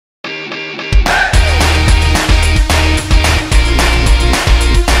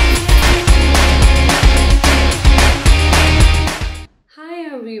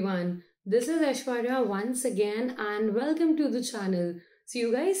This is Aishwarya once again and welcome to the channel. So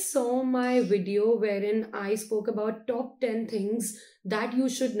you guys saw my video wherein I spoke about top 10 things that you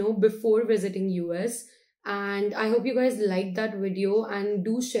should know before visiting US, and I hope you guys liked that video and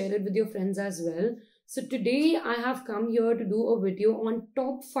do share it with your friends as well. So today I have come here to do a video on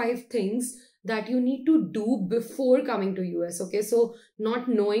top 5 things that you need to do before coming to US. Okay, so not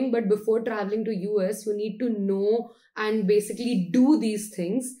knowing, but before traveling to US you need to know and basically do these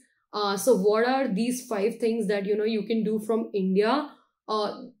things. So what are these 5 things that you can do from India,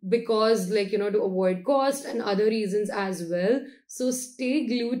 because to avoid cost and other reasons as well. So stay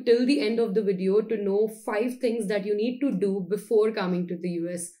glued till the end of the video to know 5 things that you need to do before coming to the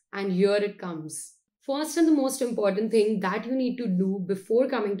US, and here it comes. First and the most important thing that you need to do before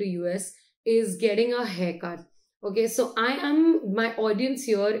coming to US is getting a haircut. Okay, so my audience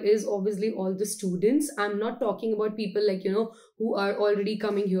here is obviously all the students. I'm not talking about people who are already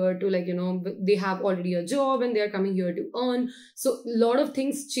coming here to they have already a job and they're coming here to earn. So a lot of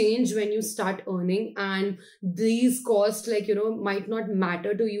things change when you start earning, and these costs might not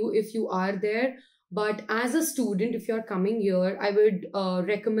matter to you if you are there. But as a student, if you're coming here, I would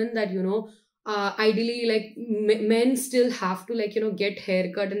recommend that ideally men still have to get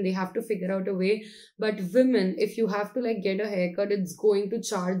haircut and they have to figure out a way. But women, if you have to get a haircut, it's going to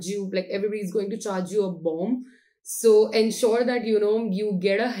charge you, everybody's going to charge you a bomb. So ensure that you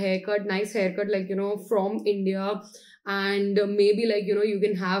get a haircut, nice haircut from India, and maybe you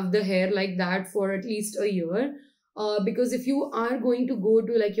can have the hair like that for at least a year, because if you are going to go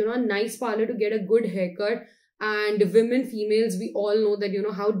to a nice parlor to get a good haircut, and women, females, we all know that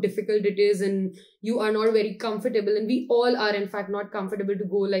how difficult it is, and you are not very comfortable, and we all are in fact not comfortable to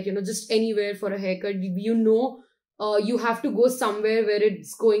go just anywhere for a haircut. You have to go somewhere where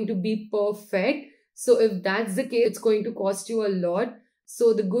it's going to be perfect. So if that's the case, it's going to cost you a lot.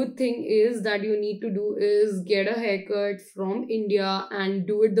 So the good thing is that you need to do is get a haircut from India and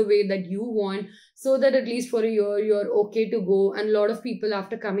do it the way that you want, so that at least for a year you're okay to go. And a lot of people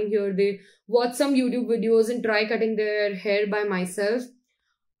after coming here, they watch some YouTube videos and try cutting their hair by myself.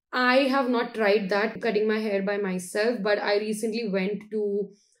 I have not tried that, cutting my hair by myself, but I recently went to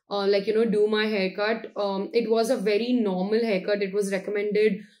do my haircut. It was a very normal haircut. It was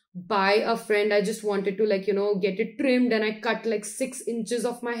recommended by a friend. I just wanted to get it trimmed, and I cut 6 inches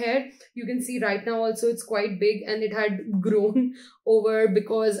of my hair. You can see right now also it's quite big, and it had grown over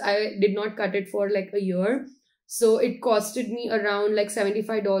because I did not cut it for a year. So it costed me around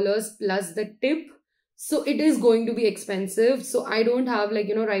 $75 plus the tip. So it is going to be expensive. So I don't have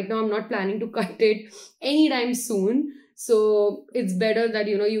right now I'm not planning to cut it anytime soon. So it's better that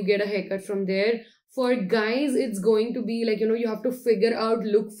you get a haircut from there. For guys, it's going to be you have to figure out,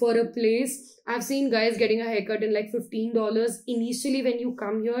 look for a place. I've seen guys getting a haircut in $15. Initially, when you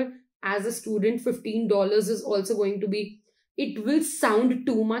come here as a student, $15 is also going to be, it will sound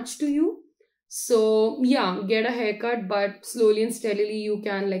too much to you. So yeah, get a haircut, but slowly and steadily you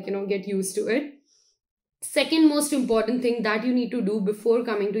can get used to it. Second most important thing that you need to do before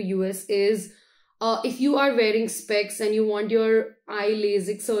coming to US is, if you are wearing specs and you want your eye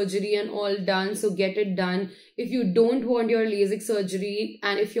LASIK surgery and all done, so get it done. If you don't want your LASIK surgery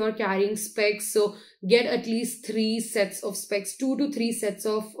and if you're carrying specs, so get at least 3 sets of specs, 2 to 3 sets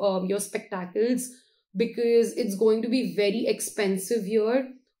of your spectacles, because it's going to be very expensive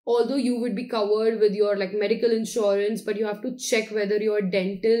here. Although you would be covered with your medical insurance, but you have to check whether your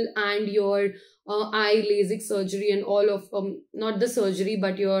dental and your eye LASIK surgery and all of not the surgery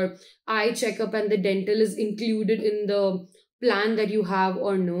but your eye checkup and the dental is included in the plan that you have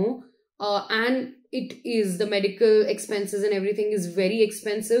or no. And it is, the medical expenses and everything is very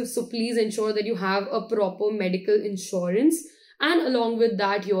expensive. So please ensure that you have a proper medical insurance, and along with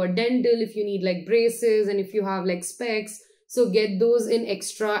that your dental, if you need braces, and if you have specs, so get those in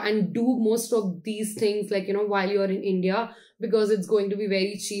extra and do most of these things while you're in India, because it's going to be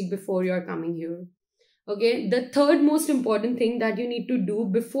very cheap before you're coming here. Okay, the third most important thing that you need to do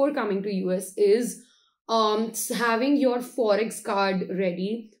before coming to US is having your Forex card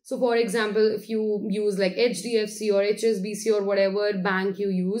ready. So for example, if you use HDFC or HSBC or whatever bank you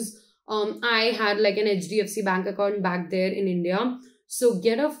use, I had an HDFC bank account back there in India. So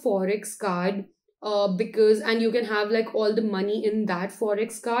get a Forex card. And you can have all the money in that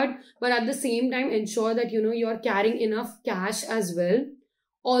Forex card, but at the same time ensure that you're carrying enough cash as well.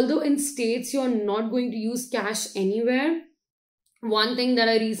 Although in States you're not going to use cash anywhere, one thing that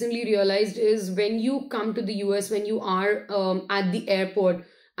I recently realized is when you come to the US, when you are at the airport,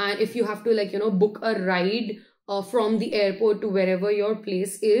 and if you have to book a ride from the airport to wherever your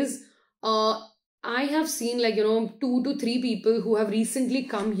place is, I have seen like, 2 to 3 people who have recently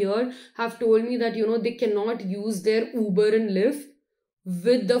come here have told me that, they cannot use their Uber and Lyft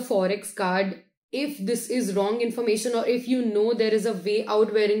with the Forex card. If this is wrong information, or if there is a way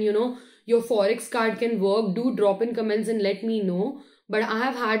out wherein, your Forex card can work, do drop in comments and let me know. But I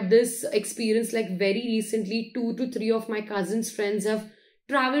have had this experience like very recently. 2 to 3 of my cousins' friends have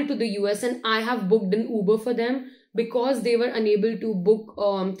traveled to the US and I have booked an Uber for them because they were unable to book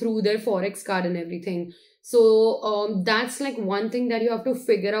through their Forex card and everything. So that's like one thing that you have to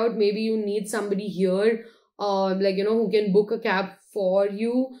figure out. Maybe you need somebody here who can book a cab for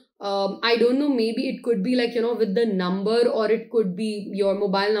you. I don't know, maybe it could be like, with the number, or it could be your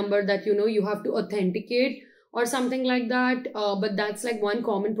mobile number that, you have to authenticate or something like that. But that's like one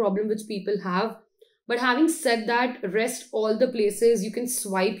common problem which people have. But having said that, rest all the places you can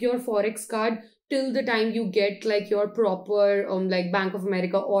swipe your Forex card till the time you get like your proper like Bank of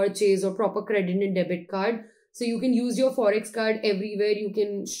America or Chase or proper credit and debit card. So you can use your Forex card everywhere. You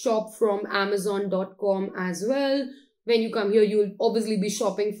can shop from Amazon.com as well. When you come here, you'll obviously be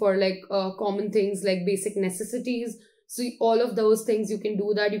shopping for like common things like basic necessities. So all of those things, you can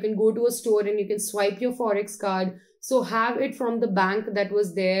do that. You can go to a store and you can swipe your Forex card. So have it from the bank that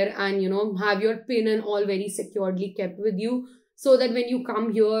was there, and, have your PIN and all very securely kept with you. So that when you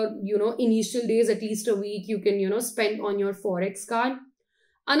come here, initial days, at least a week, you can, spend on your Forex card.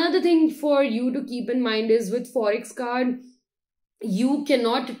 Another thing for you to keep in mind is with Forex card, you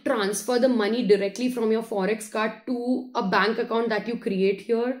cannot transfer the money directly from your Forex card to a bank account that you create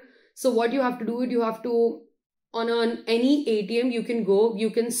here. So what you have to do is you have to, on any ATM you can go, you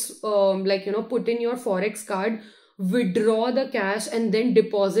can put in your Forex card, withdraw the cash and then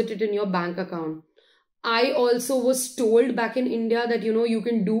deposit it in your bank account. I also was told back in India that, you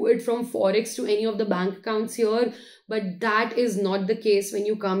can do it from Forex to any of the bank accounts here, but that is not the case when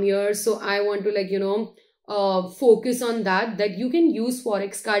you come here. So I want to focus on that you can use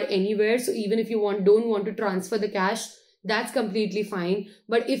Forex card anywhere. So even if you don't want to transfer the cash, that's completely fine.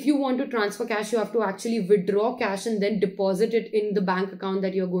 But if you want to transfer cash, you have to actually withdraw cash and then deposit it in the bank account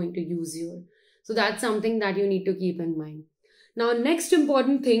that you're going to use here. So that's something that you need to keep in mind. Now, next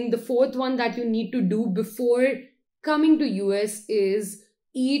important thing, the fourth one that you need to do before coming to US is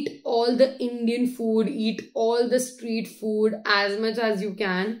eat all the Indian food, eat all the street food as much as you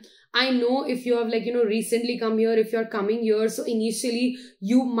can. I know if you have recently come here, if you're coming here, so initially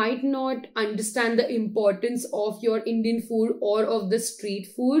you might not understand the importance of your Indian food or of the street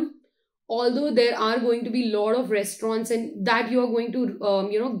food. Although there are going to be a lot of restaurants and that you are going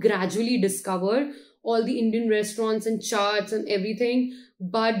to, gradually discover all the Indian restaurants and charts and everything.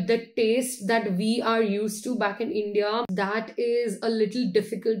 But the taste that we are used to back in India, that is a little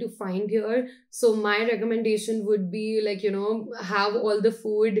difficult to find here. So my recommendation would be have all the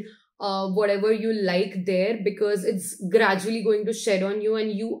food, whatever you like there, because it's gradually going to shed on you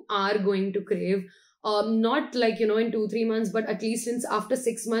and you are going to crave. Not in 2-3 months, but at least since after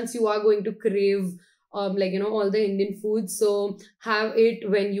 6 months, you are going to crave all the Indian food. So have it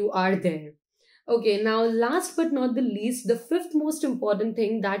when you are there. Okay, now last but not the least, the fifth most important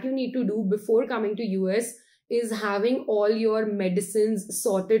thing that you need to do before coming to US is having all your medicines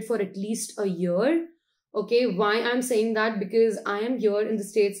sorted for at least a year. Okay, why I'm saying that? Because I am here in the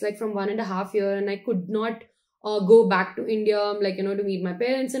States from 1.5 years and I could not go back to India, to meet my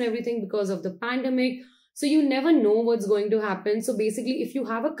parents and everything because of the pandemic. So you never know what's going to happen. So basically, if you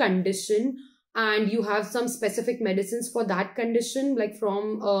have a condition and you have some specific medicines for that condition,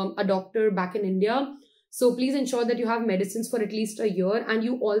 from a doctor back in India, so please ensure that you have medicines for at least a year and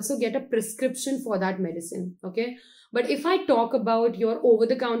you also get a prescription for that medicine. Okay. But if I talk about your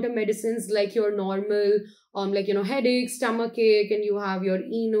over-the-counter medicines, like your normal, headache, stomachache, and you have your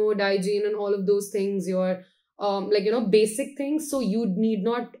Eno, Digene and all of those things, your basic things. So you need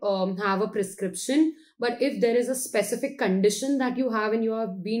not have a prescription. But if there is a specific condition that you have and you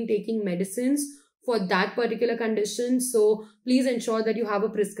have been taking medicines for that particular condition, so please ensure that you have a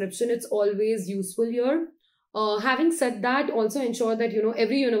prescription. It's always useful here. Having said that, also ensure that,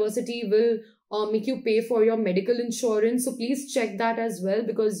 every university will make you pay for your medical insurance. So please check that as well,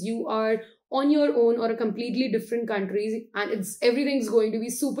 because you are on your own or a completely different country and everything's going to be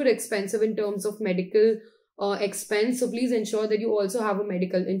super expensive in terms of medical expense. So please ensure that you also have a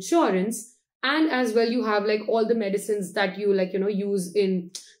medical insurance, and as well you have all the medicines that you use in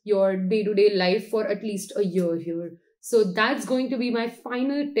your day-to-day life for at least a year here. So that's going to be my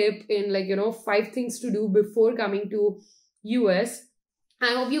final tip in 5 things to do before coming to US.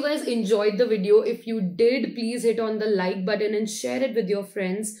 I hope you guys enjoyed the video. If you did, please hit on the like button and share it with your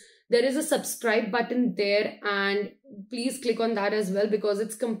friends. There is a subscribe button there and please click on that as well because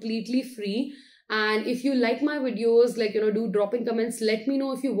it's completely free. And if you like my videos, like, do drop in comments. Let me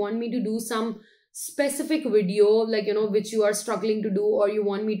know if you want me to do some specific video, like, which you are struggling to do, or you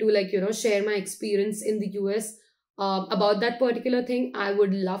want me to, like, share my experience in the US about that particular thing. I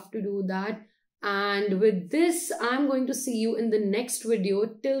would love to do that. And with this, I'm going to see you in the next video.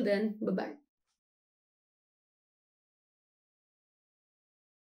 Till then, bye bye.